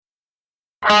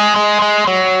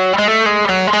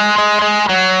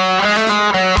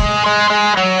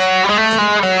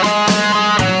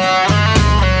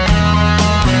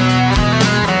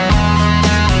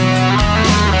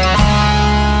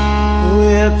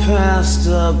Passed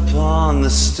upon the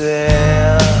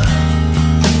stair,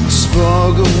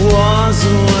 spoke of wars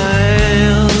and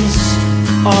lands,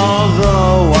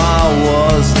 although I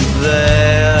wasn't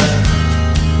there.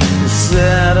 He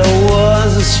said I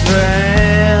was his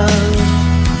friend,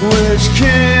 which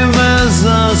came as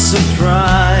a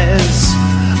surprise.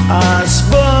 I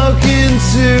spoke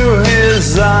into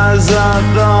his eyes, I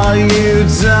thought you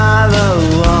died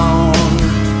alone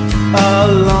a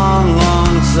long,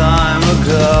 long time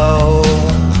ago.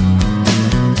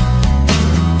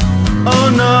 Oh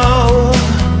no,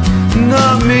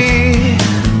 not me.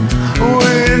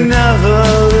 We never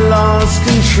lost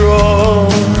control.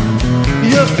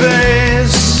 You're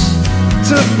face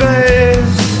to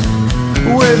face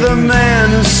with a man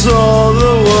who saw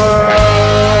the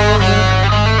world.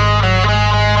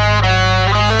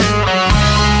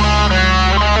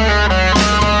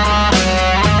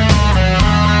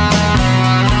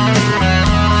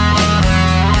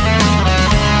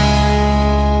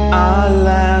 I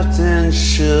laughed and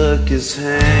shook his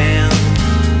hand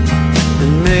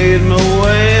and made my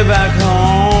way back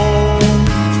home.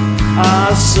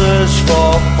 I searched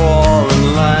for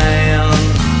foreign land,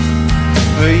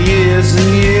 for years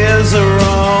and years I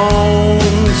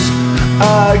roamed.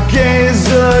 I gazed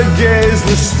a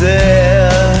gazeless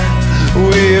stare.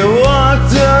 We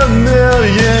walked a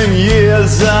million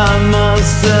years. I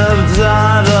must have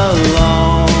died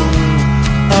alone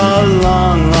a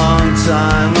long, long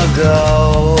time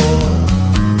ago.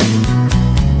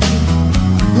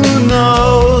 Who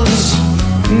knows?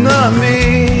 Not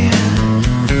me.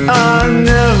 I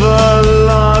never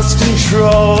lost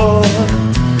control.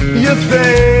 You're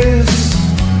face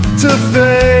to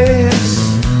face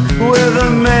with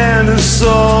a man who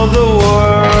saw the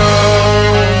world.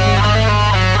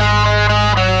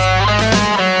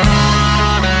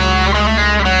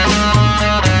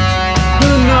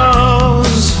 Who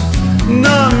knows?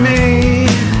 Not me.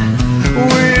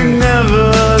 We never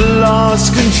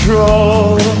lost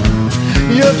control.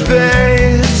 You're face